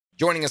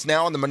Joining us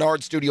now on the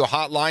Menard Studio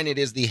Hotline, it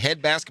is the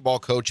head basketball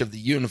coach of the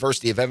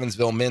University of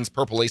Evansville men's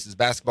Purple Aces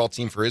basketball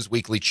team for his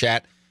weekly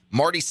chat.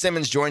 Marty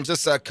Simmons joins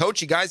us.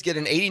 Coach, you guys get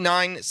an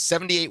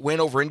 89-78 win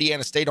over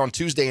Indiana State on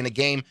Tuesday in a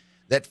game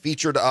that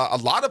featured a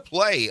lot of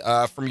play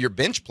from your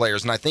bench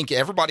players, and I think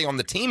everybody on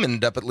the team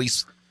ended up at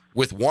least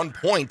with 1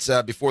 point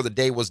before the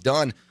day was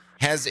done.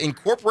 Has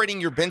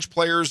incorporating your bench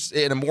players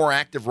in a more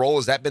active role,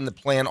 has that been the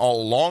plan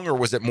all along, or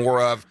was it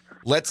more of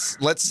let's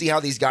see how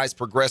these guys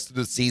progress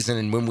through the season,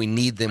 and when we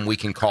need them, we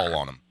can call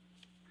on them?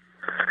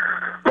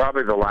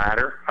 Probably the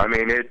latter. I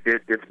mean,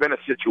 it's been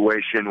a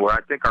situation where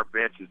I think our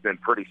bench has been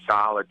pretty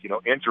solid. You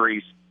know,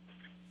 injuries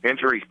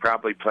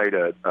probably played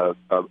a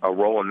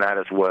role in that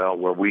as well,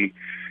 where we,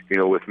 you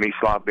know, with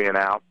Mislav being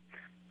out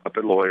up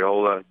at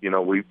Loyola, you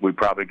know, we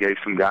probably gave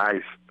some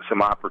guys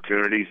some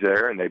opportunities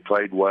there, and they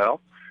played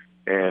well.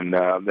 And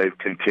they've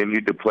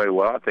continued to play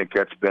well. I think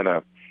that's been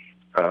a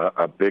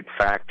big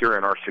factor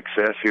in our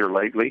success here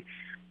lately.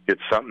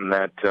 It's something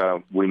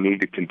that we need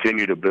to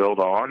continue to build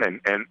on,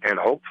 and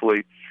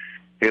hopefully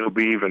it'll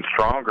be even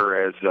stronger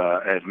as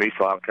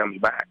Mislav comes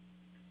back.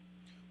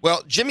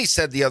 Well, Jimmy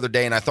said the other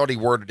day, and I thought he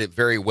worded it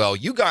very well,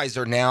 you guys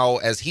are now,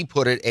 as he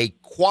put it, a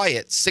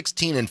quiet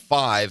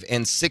 16-5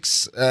 and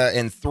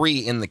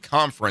 6-3 in the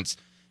conference.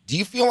 Do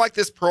you feel like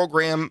this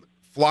program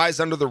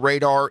flies under the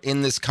radar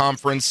in this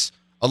conference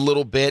a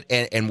little bit,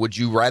 and would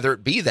you rather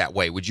it be that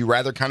way? Would you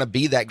rather kind of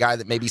be that guy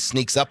that maybe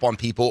sneaks up on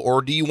people,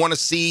 or do you want to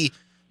see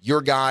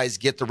your guys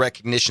get the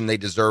recognition they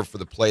deserve for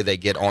the play they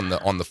get on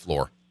the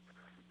floor?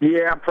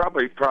 Yeah,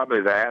 probably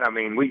that. I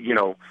mean,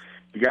 you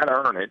got to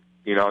earn it.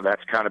 You know,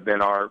 that's kind of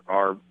been our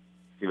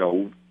you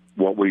know,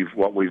 what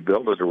we've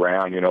built it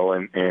around. You know,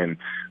 and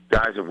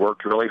guys have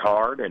worked really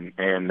hard, and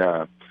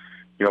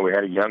you know, we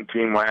had a young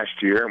team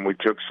last year, and we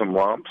took some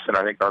lumps, and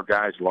I think our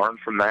guys learned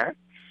from that.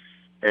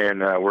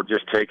 And we're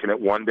just taking it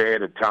one day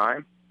at a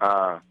time.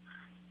 I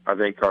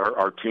think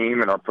our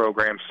team and our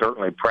program's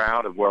certainly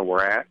proud of where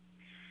we're at.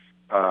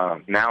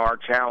 Now our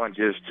challenge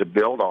is to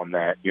build on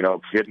that. You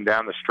know, getting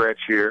down the stretch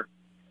here,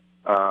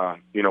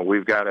 you know,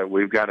 we've got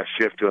to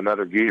shift to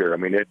another gear. I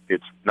mean,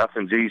 it's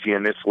nothing's easy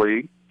in this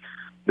league.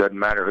 Doesn't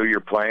matter who you're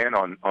playing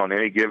on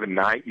any given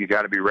night. You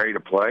got to be ready to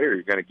play, or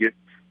you're going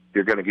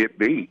to get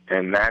beat.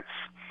 And that's,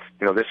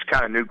 you know, this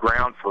kind of new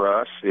ground for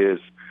us is.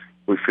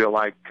 We feel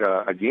like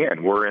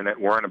again we're in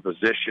a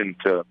position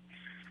to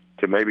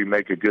maybe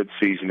make a good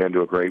season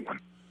into a great one.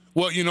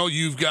 Well, you know,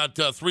 you've got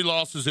 3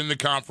 losses in the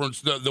conference.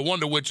 The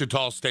one to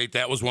Wichita State,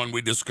 that was one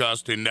we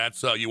discussed, and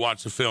that's you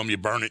watch the film, you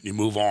burn it, and you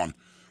move on.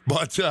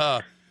 But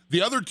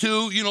the other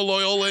 2, you know,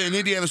 Loyola and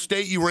Indiana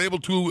State, you were able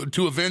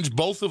to avenge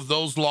both of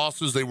those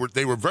losses. They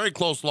were very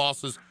close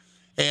losses,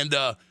 and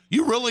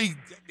you really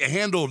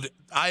handled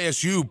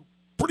ISU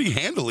pretty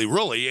handily,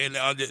 really, and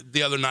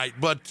the other night.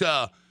 But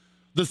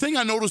the thing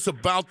I notice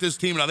about this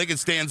team, and I think it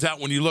stands out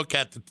when you look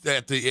at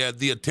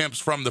the attempts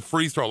from the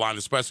free throw line,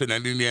 especially in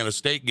that Indiana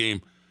State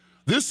game,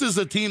 this is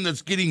a team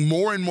that's getting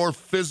more and more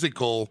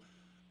physical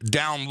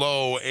down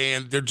low,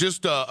 and they're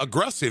just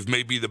aggressive,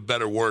 may be the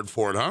better word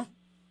for it, huh?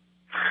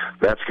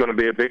 That's going to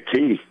be a big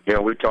key. You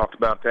know, we talked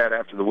about that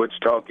after the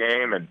Wichita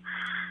game, and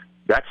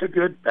that's a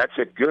good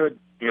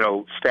you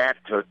know, stat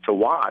to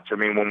watch. I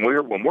mean, when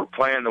we're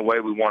playing the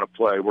way we want to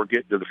play, we're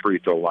getting to the free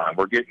throw line,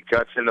 we're getting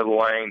cuts into the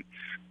lane.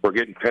 We're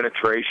getting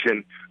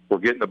penetration. We're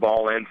getting the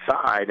ball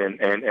inside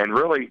and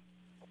really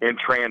in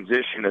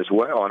transition as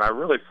well. And I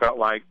really felt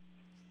like,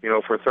 you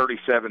know, for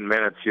 37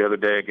 minutes the other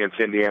day against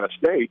Indiana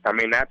State, I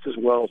mean, that's as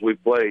well as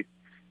we've played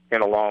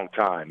in a long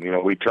time. You know,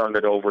 we turned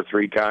it over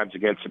 3 times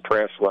against the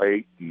press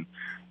late, and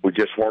we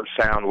just weren't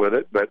sound with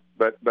it.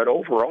 But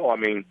overall, I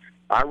mean,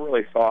 I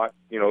really thought,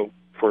 you know,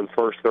 for the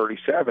first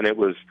 37, it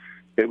was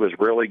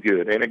really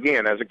good. And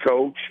again, as a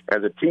coach,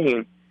 as a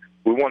team,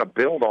 we want to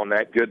build on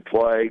that good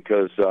play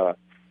because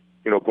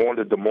you know, going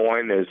to Des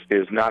Moines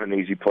is not an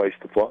easy place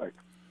to play.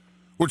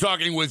 We're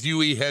talking with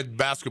UE head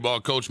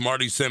basketball coach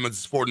Marty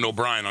Simmons, Ford and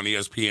O'Brien on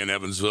ESPN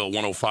Evansville,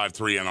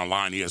 105.3 and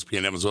online,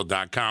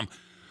 ESPNEvansville.com.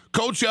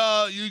 Coach,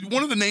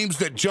 one of the names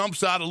that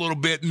jumps out a little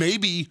bit,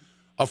 maybe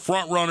a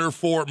front runner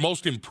for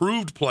most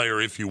improved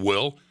player, if you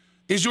will,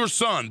 is your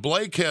son.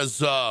 Blake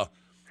has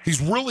he's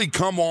really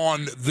come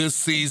on this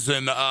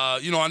season.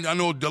 You know, I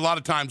know a lot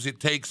of times it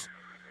takes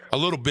a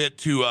little bit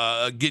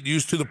to get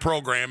used to the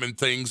program and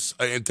things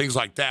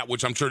like that,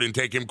 which I'm sure didn't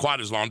take him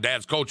quite as long.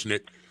 Dad's coaching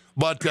it.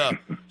 But so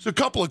a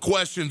couple of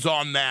questions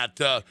on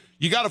that.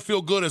 You got to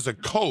feel good as a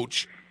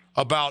coach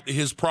about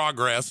his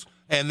progress.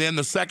 And then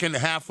the second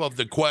half of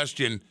the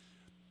question,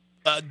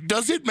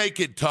 does it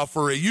make it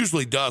tougher? It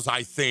usually does,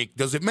 I think.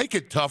 Does it make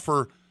it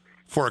tougher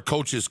for a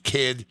coach's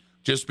kid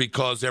just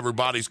because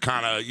everybody's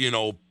kind of, you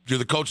know, you're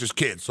the coach's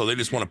kid, so they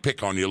just want to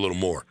pick on you a little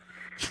more?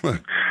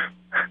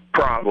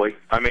 Probably.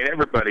 I mean,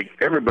 everybody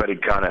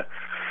kind of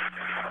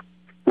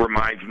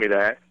reminds me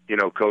that, you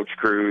know, Coach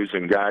Cruz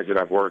and guys that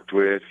I've worked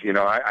with. You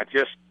know, I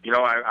just, you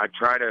know, I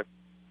try to,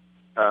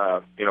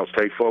 you know,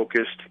 stay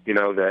focused, you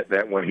know,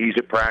 that when he's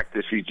at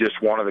practice, he's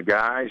just one of the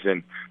guys,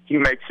 and he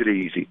makes it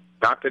easy.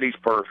 Not that he's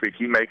perfect.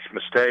 He makes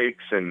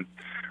mistakes, and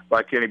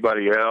like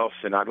anybody else,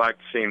 and I'd like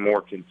to see him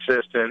more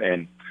consistent,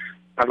 and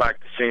I'd like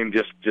to see him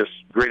just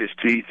grit his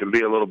teeth and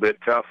be a little bit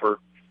tougher.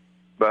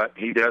 But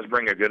he does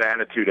bring a good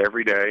attitude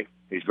every day.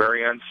 He's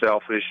very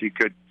unselfish. He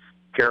could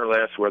care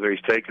less whether he's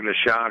taking the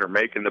shot or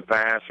making the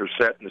pass or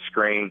setting the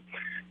screen.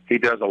 He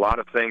does a lot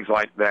of things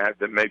like that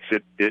makes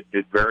it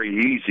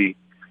very easy,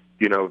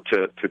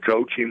 to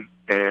coach him,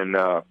 and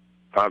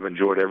I've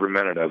enjoyed every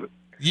minute of it.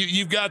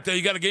 You got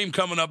a game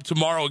coming up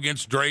tomorrow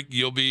against Drake.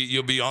 You'll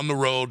be on the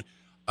road.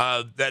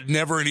 That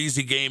never an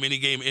easy game. Any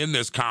game in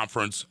this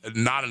conference,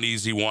 not an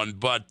easy one.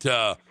 But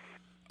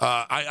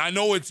I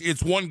know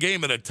it's one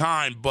game at a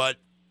time. But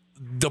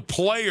the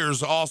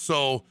players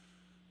also,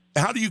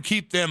 how do you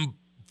keep them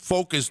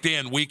focused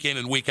in and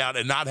week out,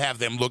 and not have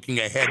them looking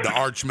ahead to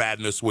Arch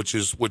Madness, which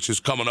is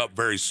coming up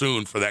very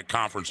soon for that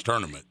conference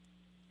tournament?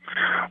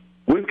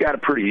 We've got a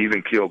pretty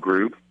even keel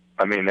group.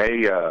 I mean,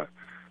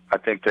 I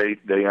think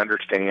they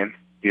understand,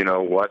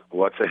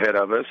 what's ahead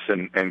of us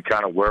and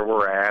kind of where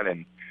we're at.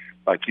 And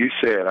like you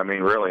said, I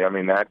mean, really,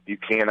 that you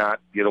cannot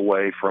get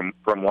away from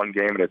one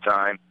game at a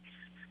time.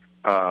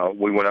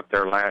 We went up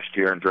there last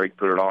year, and Drake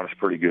put it on us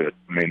pretty good.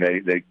 I mean,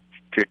 they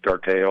kicked our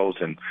tails,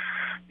 and,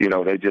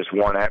 they just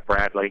won at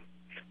Bradley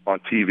on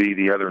TV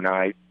the other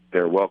night.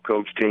 They're a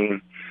well-coached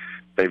team.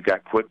 They've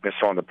got quickness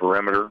on the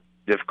perimeter,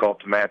 difficult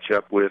to match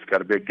up with,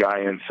 got a big guy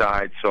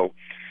inside. So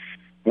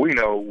we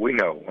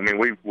know. I mean,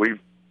 we've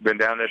been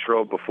down this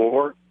road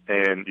before,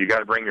 and you got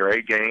to bring your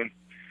A game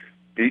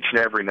each and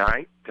every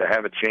night to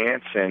have a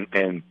chance,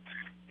 and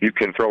you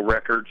can throw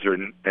records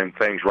and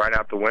things right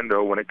out the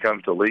window when it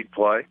comes to league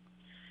play,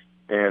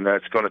 and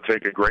that's going to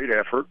take a great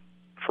effort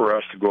for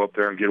us to go up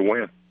there and get a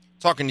win.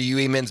 Talking to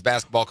UE men's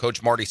basketball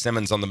coach Marty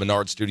Simmons on the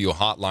Menard Studio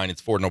Hotline.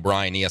 It's Ford and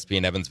O'Brien,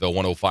 ESPN Evansville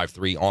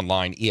 1053,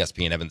 online,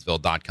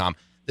 ESPNEvansville.com.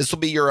 This will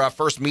be your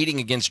first meeting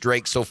against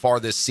Drake so far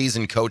this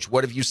season, Coach.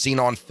 What have you seen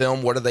on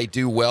film? What do they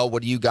do well?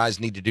 What do you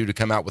guys need to do to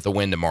come out with a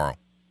win tomorrow?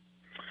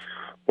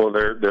 Well,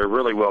 they're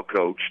really well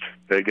coached.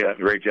 They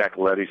got Ray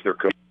Giacoletti's their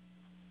coach.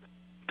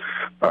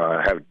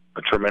 Have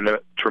a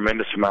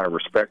tremendous amount of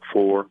respect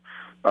for.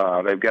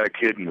 They've got a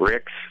kid in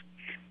Ricks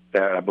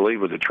that I believe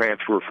was a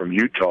transfer from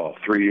Utah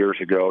 3 years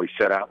ago. He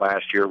set out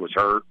last year, was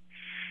hurt.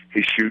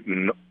 He's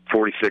shooting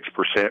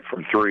 46%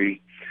 from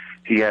three.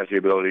 He has the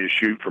ability to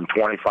shoot from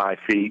 25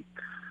 feet.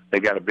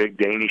 They got a big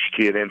Danish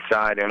kid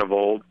inside,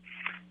 Enevold,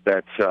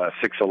 that's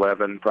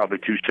 6'11", probably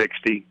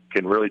 260,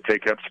 can really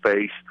take up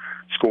space,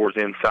 scores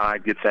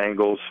inside, gets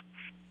angles.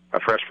 A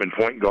freshman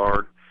point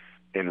guard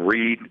in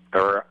Reed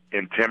or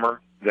in Timmer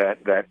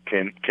that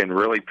can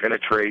really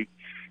penetrate,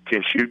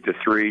 can shoot the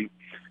three.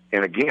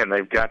 And again,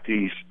 they've got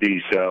these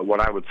what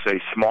I would say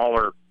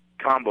smaller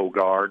combo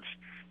guards,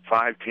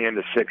 5'10"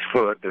 to 6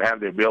 foot, that have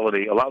the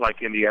ability, a lot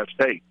like Indiana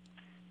State,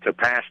 to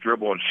pass,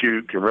 dribble, and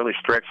shoot, can really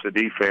stretch the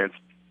defense.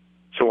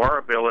 So our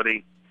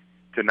ability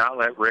to not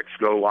let Ricks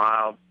go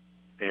wild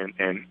and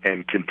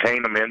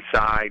contain them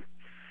inside,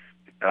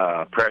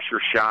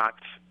 pressure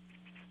shots,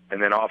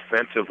 and then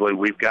offensively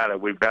we've got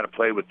to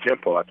play with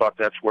tempo. I thought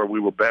that's where we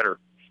were better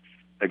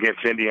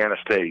against Indiana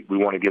State. We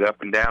want to get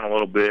up and down a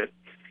little bit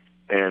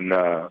and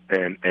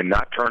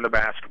not turn the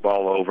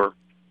basketball over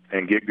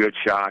and get good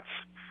shots.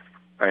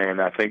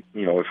 And I think,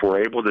 if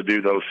we're able to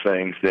do those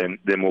things, then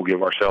we'll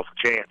give ourselves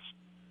a chance.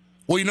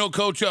 Well,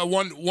 Coach,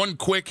 one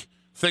quick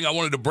thing I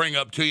wanted to bring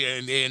up to you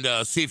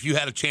and see if you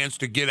had a chance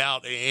to get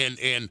out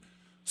and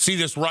see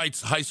this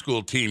Wrights high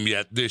school team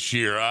yet this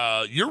year.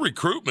 Your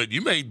recruitment,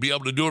 you may be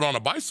able to do it on a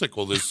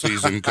bicycle this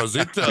season because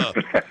there's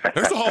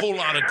a whole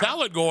lot of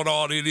talent going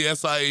on in the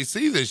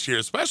SIAC this year,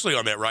 especially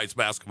on that Wrights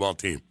basketball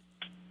team.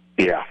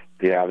 Yeah.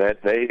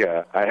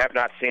 I have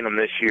not seen them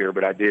this year,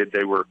 but I did.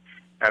 They were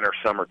at our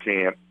summer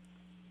camp,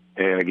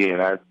 and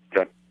again, I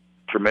got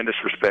tremendous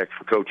respect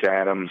for Coach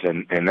Adams,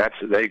 and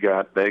they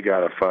got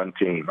a fun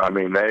team. I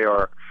mean,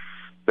 they're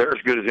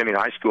as good as any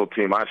high school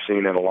team I've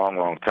seen in a long,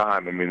 long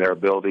time. I mean, their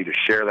ability to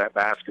share that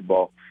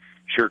basketball.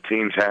 Sure,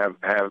 teams have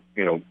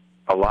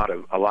a lot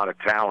of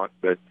talent,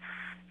 but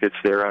it's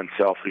their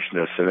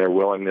unselfishness and their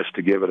willingness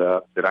to give it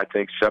up that I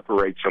think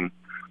separates them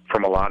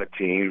from a lot of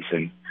teams.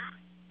 And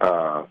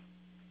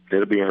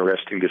it'll be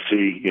interesting to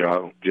see,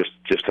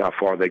 just how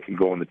far they can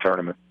go in the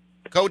tournament.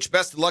 Coach,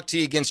 best of luck to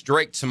you against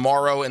Drake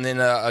tomorrow, and then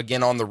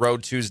again on the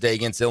road Tuesday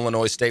against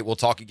Illinois State. We'll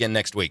talk again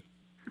next week.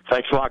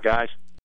 Thanks a lot, guys.